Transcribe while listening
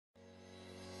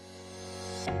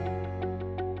Oh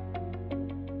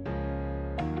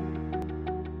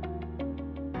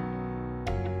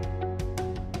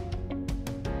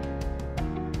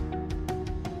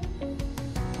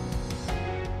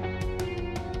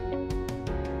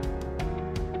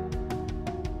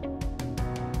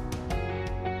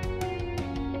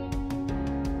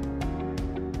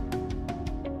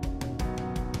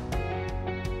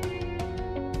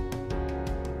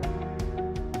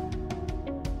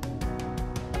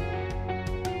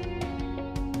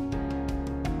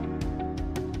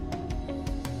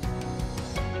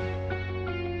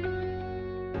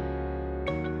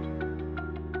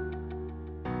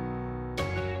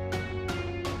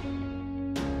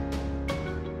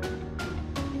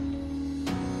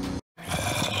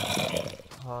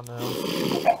no.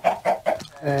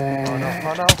 Oh no,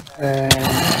 oh no.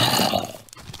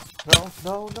 No,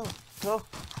 no, no, no.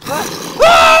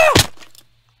 Ah!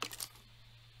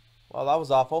 Well, that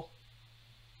was awful.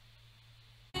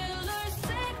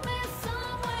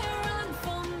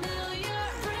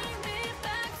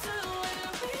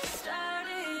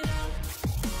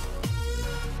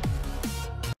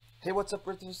 Hey, what's up,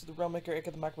 This is the Realmaker,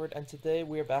 aka the Macbird, and today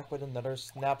we are back with another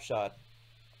snapshot.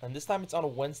 And this time it's on a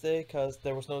Wednesday because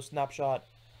there was no snapshot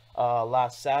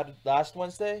last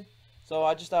Wednesday. So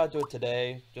I just thought I'd do it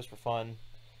today, just for fun,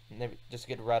 maybe just to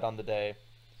get right on the day.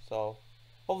 So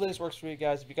hopefully this works for you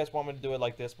guys. If you guys want me to do it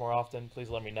like this more often, please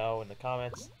let me know in the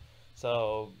comments,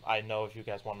 so I know if you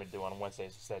guys want me to do it on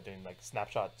Wednesdays instead of doing like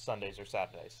Snapshot Sundays or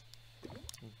Saturdays.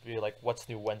 It'd be like what's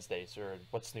new Wednesdays or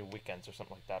what's new weekends or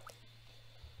something like that.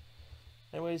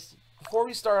 Anyways, before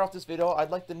we start off this video, I'd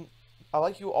like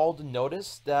you all to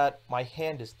notice that my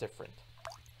hand is different.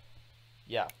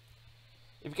 Yeah.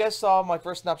 If you guys saw my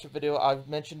first snapshot video, I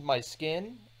mentioned my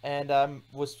skin and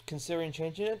was considering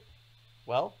changing it.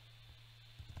 Well,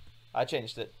 I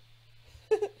changed it.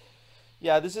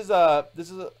 Yeah,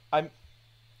 I'm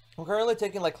currently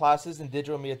taking like classes in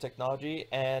digital media technology,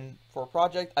 and for a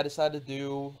project I decided to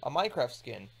do a Minecraft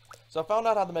skin. So I found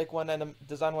out how to make one and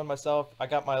design one myself. I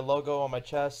got my logo on my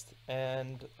chest,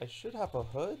 and I should have a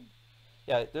hood.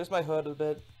 Yeah, there's my hood a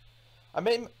bit. I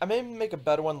may make a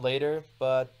better one later,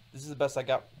 but this is the best I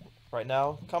got right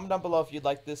now. Comment down below if you'd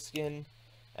like this skin,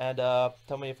 and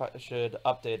tell me if I should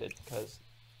update it, because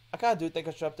I kind of do think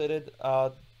I should update it.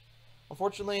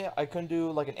 Unfortunately, I couldn't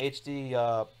do like an HD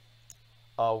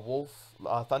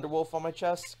thunder wolf on my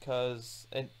chest, because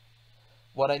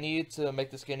what I need to make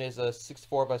the skin is a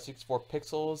 64 by 64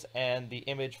 pixels, and the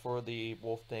image for the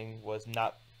wolf thing was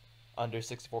not under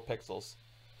 64 pixels.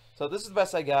 So this is the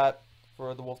best I got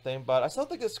for the wolf thing, but I still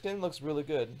think the skin looks really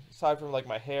good. Aside from like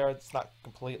my hair, it's not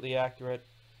completely accurate.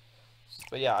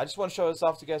 But yeah, I just want to show this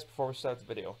off to you guys before we start the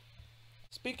video.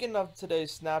 Speaking of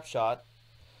today's snapshot,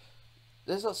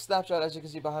 this snapshot, as you can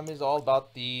see behind me, is all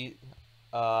about the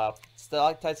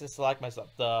stalactites and stalagmites,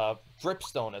 the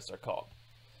dripstone as they're called.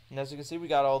 And as you can see, we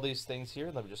got all these things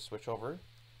here. Let me just switch over.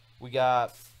 We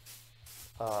got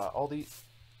bleh.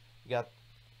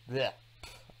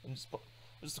 I'm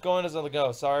just going as I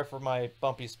go. Sorry for my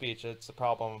bumpy speech. It's a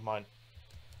problem of mine.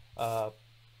 So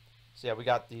yeah, we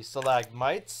got the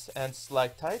stalagmites and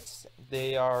stalactites.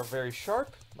 They are very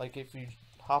sharp. Like if you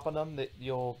hop on them,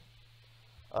 you'll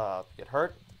get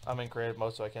hurt. I'm in creative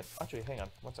mode, so I can't. Actually, hang on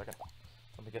 1 second.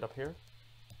 Let me get up here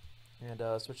and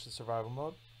switch to survival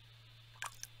mode.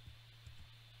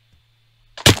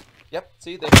 Yep,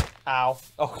 see, they... Ow.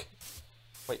 Okay.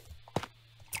 Wait.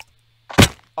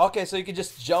 Okay, so you can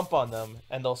just jump on them,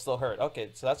 and they'll still hurt.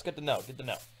 Okay, so that's good to know. Good to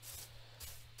know.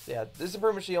 Yeah, this is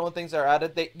pretty much the only things that are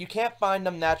added. You can't find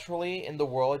them naturally in the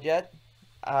world yet,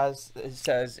 as it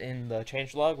says in the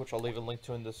changelog, which I'll leave a link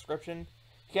to in the description.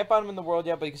 You can't find them in the world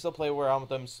yet, but you can still play around with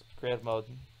them in creative mode.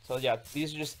 So yeah,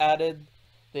 these are just added.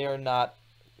 They are not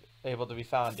able to be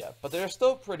found yet. But they're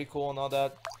still pretty cool and all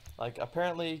that. Like,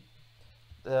 apparently...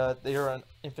 they are an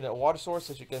infinite water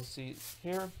source, as you can see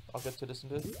here. I'll get to this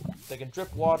in a bit. They can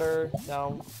drip water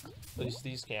down, at least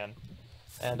these can,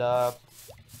 and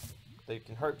they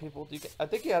can hurt people. I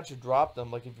think you actually drop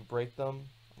them, like if you break them.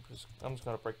 I'm just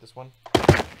gonna break this one.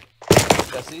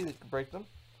 Yeah, see, you can break them.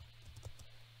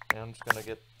 And I'm just gonna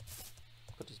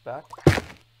put this back.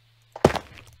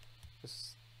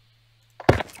 Just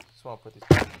want to put these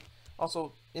back.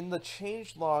 Also, in the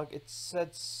changelog, it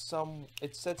said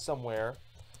somewhere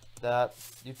that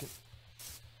you can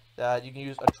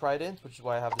use a trident, which is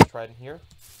why I have the trident here.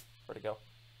 Where'd it go?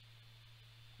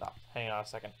 Oh, hang on a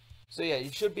second. So yeah, you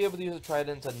should be able to use a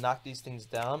trident to knock these things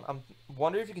down. I'm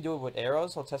wondering if you can do it with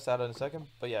arrows. I'll test that out in a second.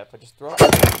 But yeah, if I just throw it,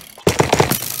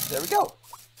 there we go.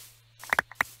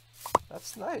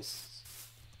 That's nice.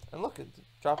 And look, it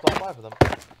dropped all 5 of them.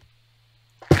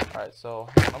 Alright, so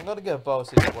I'm gonna get a bow,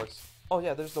 see if it works. Oh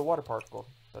yeah, there's the water particle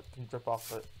that can drip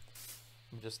off it.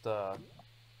 Let me just let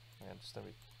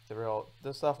me get rid of all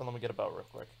this stuff and let me get a bow real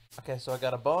quick. Okay, so I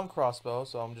got a bow and crossbow,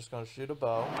 so I'm just gonna shoot a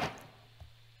bow.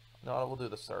 No, we'll do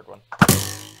this third one.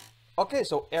 Okay,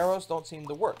 so arrows don't seem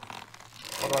to work.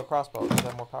 What about crossbow? Does it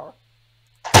have more power?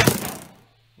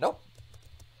 Nope.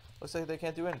 Looks like they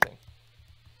can't do anything.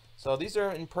 So these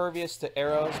are impervious to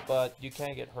arrows, but you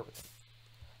can get hurt with them.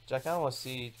 Which I kind of want to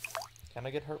see. Can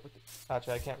I get hurt with it?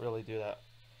 Actually, I can't really do that.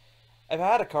 If I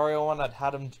had a Cario one, I'd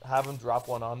have him drop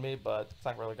one on me, but it's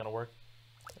not really going to work.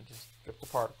 It just dripped a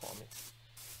particle on me.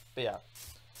 But yeah.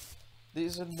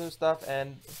 These are new stuff,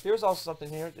 and here's also something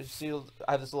here. You see,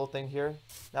 I have this little thing here.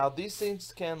 Now, these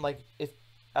things can, like,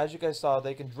 as you guys saw,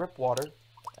 they can drip water,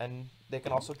 and they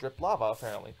can also drip lava,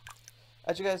 apparently.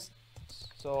 As you guys,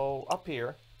 so up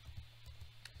here,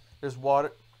 there's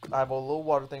water. I have a little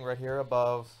water thing right here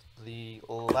above the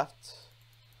left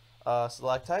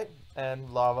stalactite, and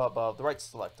lava above the right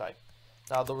stalactite.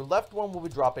 Now, the left one will be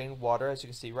dropping water, as you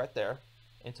can see right there,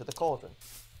 into the cauldron.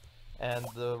 And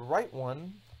the right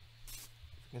one,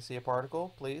 you can see a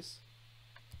particle, please.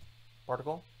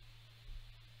 Particle.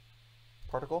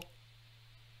 Particle.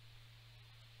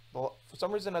 For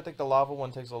some reason, I think the lava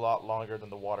one takes a lot longer than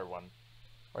the water one.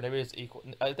 Or maybe it's equal.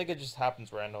 I think it just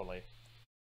happens randomly.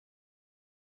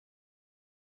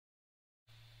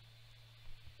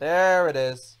 There it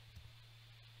is.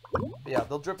 But yeah,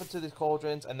 they'll drip into these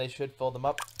cauldrons and they should fill them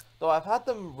up. Though I've had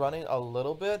them running a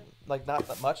little bit, like not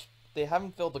that much. They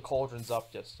haven't filled the cauldrons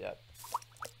up just yet.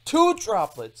 2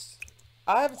 droplets!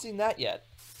 I haven't seen that yet.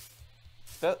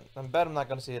 I bet I'm not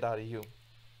going to see it out of you.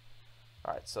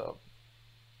 Alright, so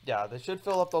yeah, they should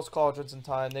fill up those cauldrons in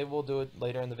time. They will do it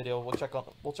later in the video. We'll check on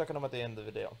them at the end of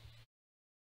the video.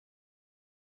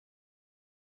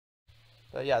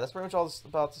 But yeah, that's pretty much all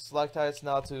about the stalactites.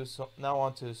 Now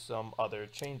on to some other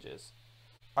changes.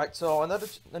 Alright, so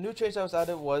a new change that was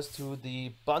added was to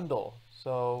the bundle.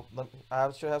 So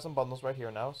I should have some bundles right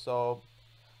here now. So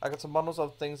I got some bundles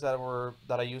of things that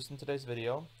I used in today's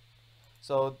video.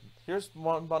 So here's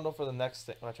one bundle for the next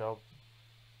thing. Watch out.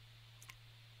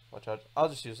 I'll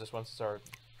just use this one to start.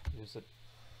 Use it.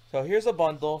 So here's a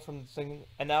bundle from the thing,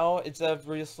 and now instead of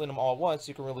releasing them all at once,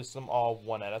 you can release them all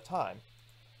one at a time.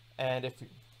 And if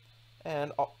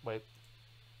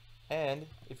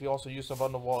you also use the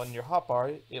bundle while in your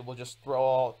hotbar, it will just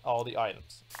throw all the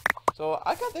items. So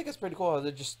I kind of think it's pretty cool how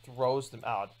it just throws them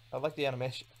out. I like the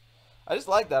animation. I just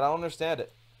like that. I don't understand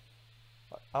it.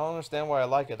 I don't understand why I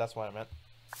like it. That's what I meant.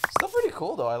 It's still pretty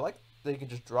cool though. I like that you can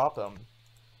just drop them.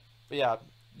 But yeah,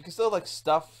 you can still like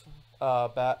stuff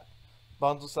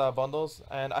bundles,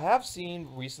 and I have seen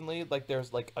recently like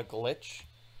there's like a glitch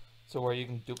to where you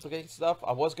can duplicate stuff.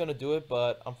 I was gonna do it,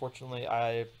 but unfortunately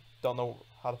I don't know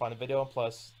how to find a video, and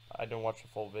plus I didn't watch the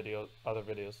full video, other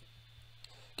videos.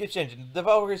 Keep changing. The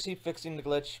developers keep fixing the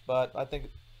glitch, but I think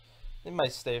it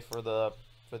might stay for the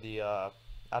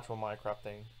actual Minecraft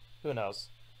thing. Who knows?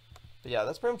 But yeah,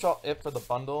 that's pretty much it for the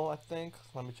bundle, I think.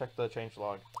 Let me check the change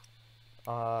log.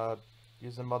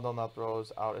 Using bundle now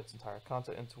throws out its entire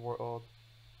content into world.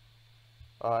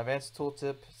 Advanced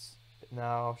tooltips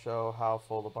now show how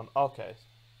full the bundle. Okay.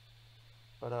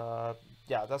 But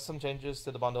yeah, that's some changes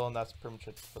to the bundle, and that's pretty much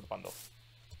it for the bundle.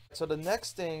 So the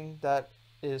next thing that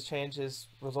is changed is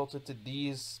resulted to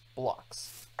these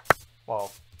blocks.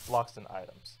 Well, blocks and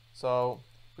items. So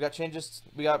we got changes.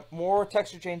 We got more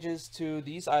texture changes to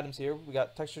these items here. We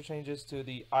got texture changes to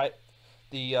the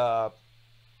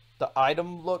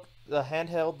item look, the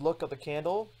handheld look of the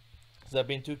candle. Instead of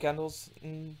being 2 candles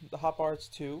in the hotbar, it's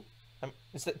 2.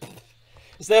 Instead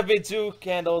of being 2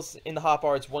 candles in the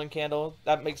hotbar, it's 1 candle.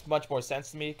 That makes much more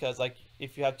sense to me, because like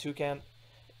if you have 2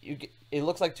 it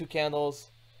looks like 2 candles,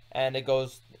 and it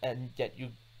goes, and yet you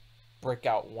break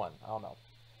out 1. I don't know.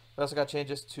 We also got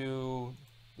changes to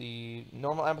the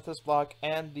normal amethyst block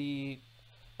and the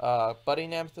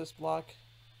budding amethyst block.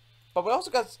 But we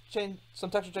also got some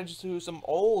texture changes to some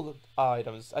old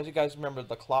items. As you guys remember,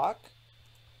 the clock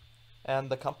and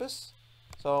the compass.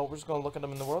 So we're just going to look at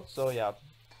them in the world. So yeah,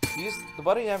 the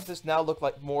budding amethyst now look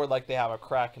more like they have a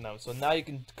crack in them. So now you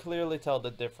can clearly tell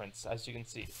the difference, as you can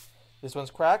see. This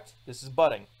one's cracked. This is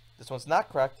budding. This one's not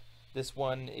cracked. This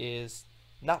one is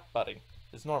not budding.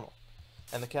 It's normal.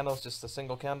 And the candle is just a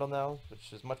single candle now,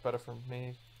 which is much better for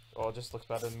me. Well, it just looks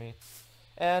better to me.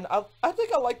 And I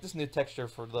think I like this new texture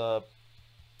for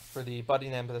the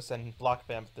budding amethyst and block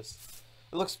amethyst.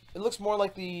 It looks more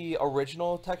like the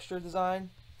original texture design,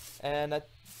 and I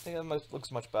think it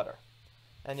looks much better.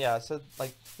 And yeah, so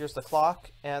like here's the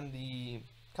clock and the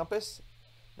compass.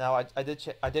 Now I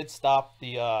did stop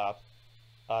the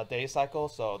day cycle,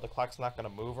 so the clock's not gonna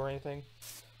move or anything.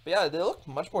 But yeah, they look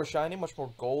much more shiny, much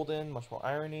more golden, much more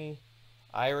irony.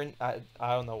 Iron. I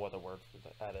don't know what the word for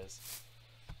that is.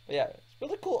 But yeah, it's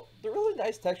really cool. They're really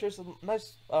nice textures, a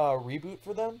nice reboot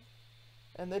for them,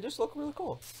 and they just look really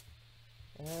cool.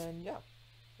 And yeah,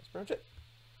 that's pretty much it.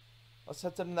 Let's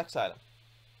head to the next item.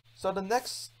 So the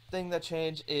next thing that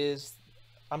changed is,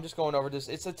 I'm just going over this.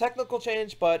 It's a technical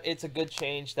change, but it's a good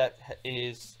change that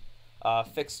is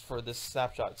fixed for this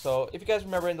snapshot. So if you guys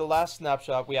remember, in the last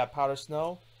snapshot we had powder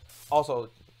snow. Also,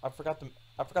 I forgot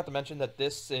to mention that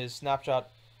this is Snapshot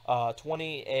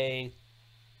 20w48.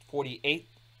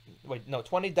 Wait, no,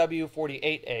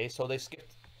 20w48a. So they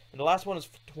skipped. And the last one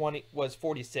was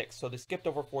 46. So they skipped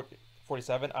over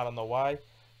 47. I don't know why.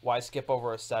 Why skip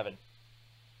over a 7?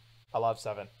 I love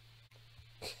 7.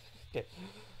 Okay.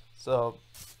 So,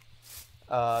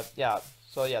 yeah.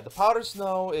 So yeah, the powder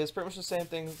snow is pretty much the same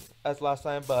thing as last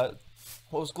time, but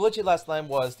what was glitchy last time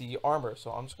was the armor.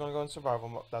 So I'm just gonna go in survival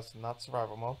mode. That's not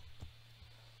survival mode.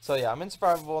 So yeah, I'm in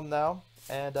survival mode now,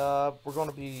 and we're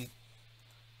gonna be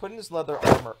putting this leather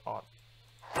armor on.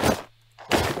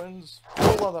 Putting this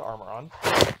full leather armor on.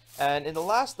 And in the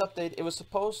last update, it was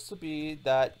supposed to be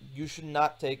that you should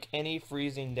not take any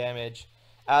freezing damage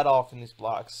at all from these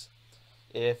blocks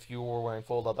if you were wearing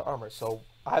full leather armor. So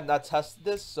I have not tested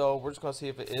this, so we're just going to see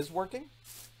if it is working.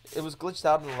 It was glitched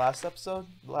out in the last episode,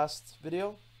 last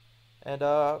video. And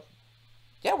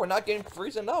yeah, we're not getting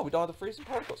freezing. No, we don't have the freezing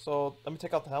particle. So let me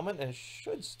take out the helmet and it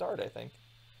should start, I think.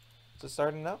 Is it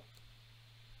starting now?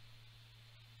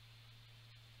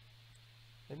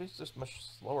 Maybe it's just much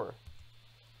slower.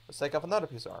 Let's take off another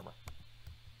piece of armor.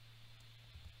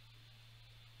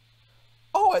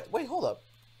 Oh, wait, hold up.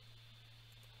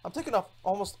 I'm taking off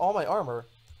almost all my armor.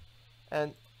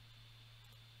 And...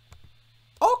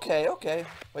 Okay.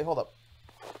 Wait, hold up.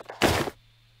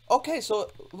 Okay, so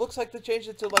it looks like they changed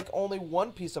it to like only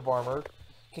one piece of armor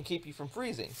can keep you from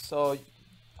freezing. So,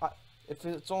 if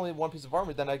it's only one piece of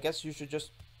armor, then I guess you should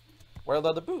just wear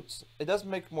leather boots. It does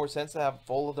make more sense to have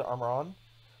full leather armor on.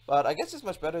 But I guess it's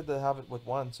much better to have it with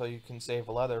one, so you can save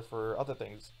leather for other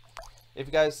things. If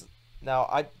you guys, now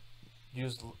I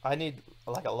need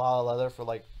like a lot of leather for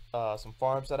like some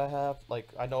farms that I have. Like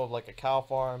I know of like a cow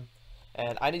farm,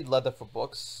 and I need leather for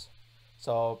books.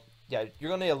 So yeah, you're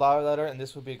gonna need a lot of leather, and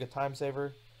this would be a good time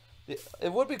saver.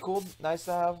 It would be cool, nice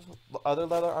to have other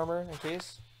leather armor in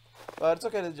case, but it's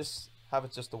okay to just have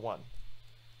it just the one.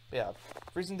 But yeah,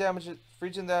 freezing damage is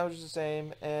the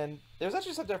same, and there's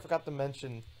actually something I forgot to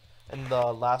mention in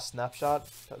the last snapshot,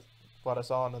 what I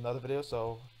saw in another video.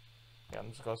 So yeah,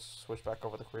 I'm just gonna switch back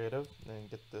over to creative and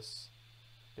get this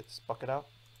bucket out.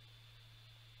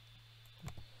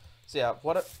 So yeah,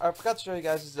 what I forgot to show you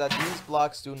guys is that these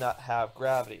blocks do not have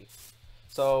gravity.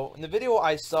 So in the video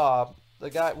I saw, the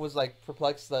guy was like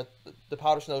perplexed that the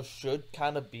powder snow should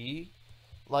kind of be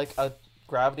like a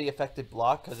gravity affected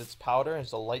block because it's powder and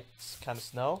it's a light kind of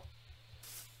snow.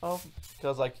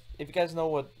 Because like if you guys know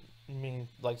what I mean,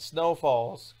 like snow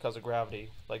falls because of gravity,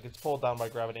 like it's pulled down by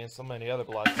gravity and so many other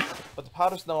blocks, but the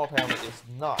powder snow apparently is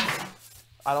not.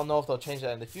 I don't know if they'll change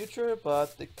that in the future,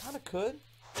 but they kind of could.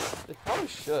 They probably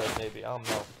should, maybe, I don't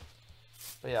know.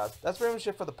 But yeah, that's pretty much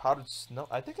it for the powdered snow.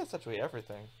 I think that's actually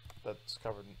everything that's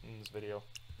covered in this video.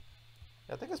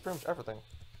 Yeah, I think that's pretty much everything.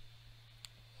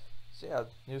 So yeah,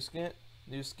 new skin,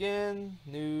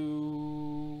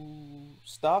 new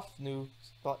stuff,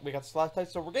 we got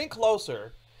stalactites, so we're getting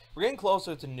closer. We're getting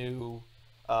closer to new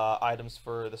items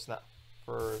for the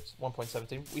for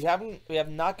 1.17. We have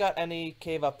not got any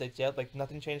cave updates yet. Like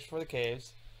nothing changed for the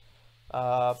caves.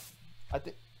 I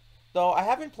think though I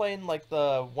haven't played like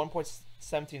the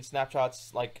 1.17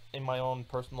 snapshots like in my own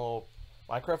personal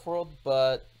Minecraft world,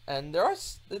 but it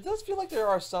does feel like there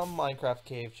are some Minecraft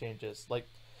cave changes. Like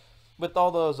with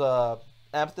all those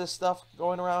amethyst stuff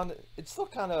going around, it still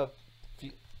kind of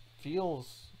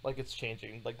feels like it's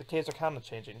changing. Like the caves are kind of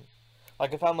changing.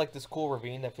 Like I found like this cool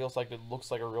ravine that feels like it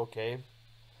looks like a real cave.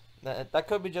 That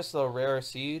could be just a rare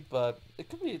seed, but it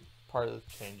could be part of the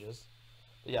changes.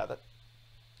 But yeah,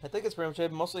 I think it's pretty much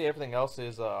it. Mostly everything else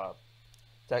is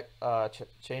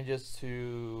changes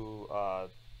to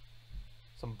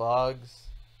some bugs.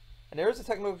 And there is a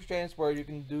technical change where you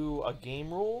can do a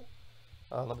game rule.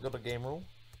 Let me go to game rule.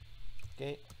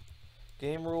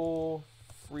 Game rule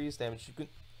freeze damage.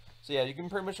 So yeah, you can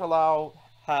pretty much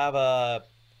have a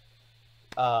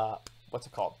what's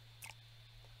it called?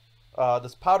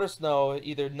 This powder snow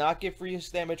either not give freeze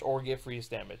damage or give freeze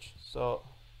damage. So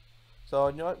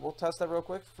you know what? We'll test that real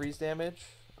quick. Freeze damage,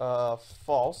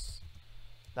 false.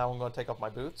 Now I'm going to take off my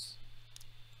boots,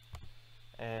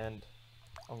 and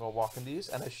I'm gonna walk in these,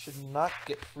 and I should not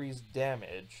get freeze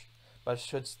damage, but I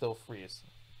should still freeze.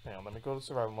 Hang on, let me go to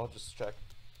survival mode just to check.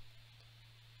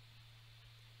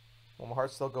 Will my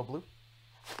heart still go blue?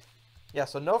 Yeah,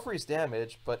 so no freeze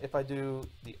damage, but if I do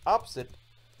the opposite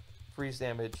freeze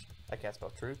damage, I can't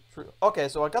spell true. Okay,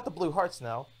 so I got the blue hearts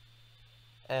now,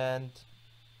 and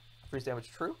freeze damage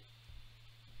true.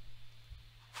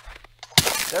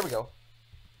 There we go.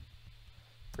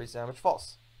 Freeze damage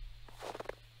false.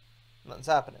 Nothing's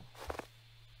happening.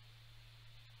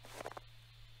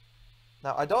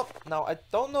 Now I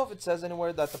don't know if it says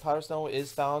anywhere that the powder snow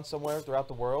is found somewhere throughout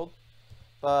the world,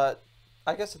 but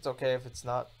I guess it's okay if it's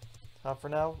not for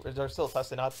now. They're still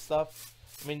testing out stuff.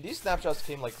 I mean, these snapshots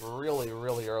came like really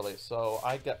early, so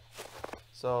I guess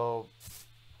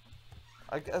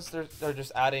they're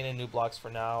just adding in new blocks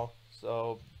for now.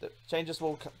 So the changes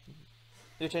new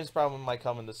changes probably might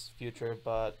come in this future,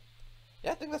 but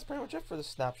yeah, I think that's pretty much it for this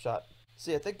snapshot. So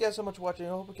yeah, thank you guys so much for watching. I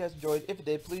hope you guys enjoyed. If you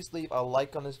did, please leave a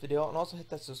like on this video and also hit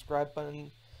that subscribe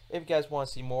button if you guys want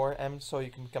to see more, and so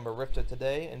you can become a Rifter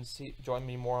today and join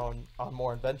me more on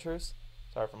more adventures.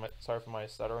 Sorry for my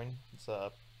stuttering. It's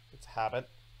a habit.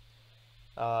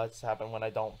 It's happened when I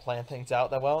don't plan things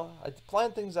out that well. I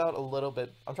plan things out a little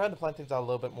bit. I'm trying to plan things out a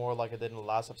little bit more like I did in the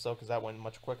last episode, because that went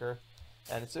much quicker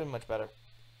and it's doing much better.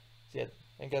 So yeah,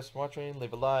 thank you guys for watching.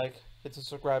 Leave a like, hit the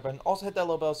subscribe button. Also hit that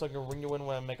little bell so I can ring you in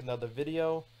when I make another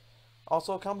video.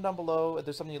 Also comment down below if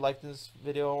there's something you liked in this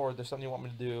video, or if there's something you want me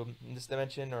to do in this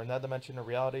dimension or another dimension or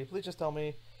reality. Please just tell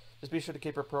me. Just be sure to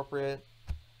keep it appropriate.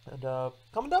 And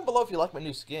comment down below if you like my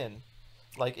new skin.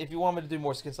 Like, if you want me to do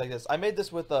more skins like this. I made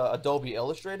this with Adobe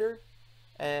Illustrator,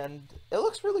 and it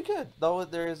looks really good. Though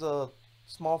there is a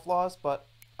small flaws, but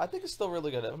I think it's still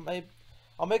really good. I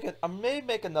may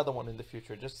make another one in the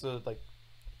future, just to like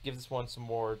give this one some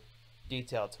more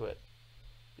detail to it.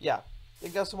 But yeah,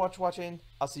 thank you guys so much for watching.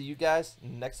 I'll see you guys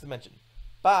in the next dimension.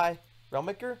 Bye.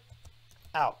 Realmaker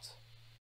out.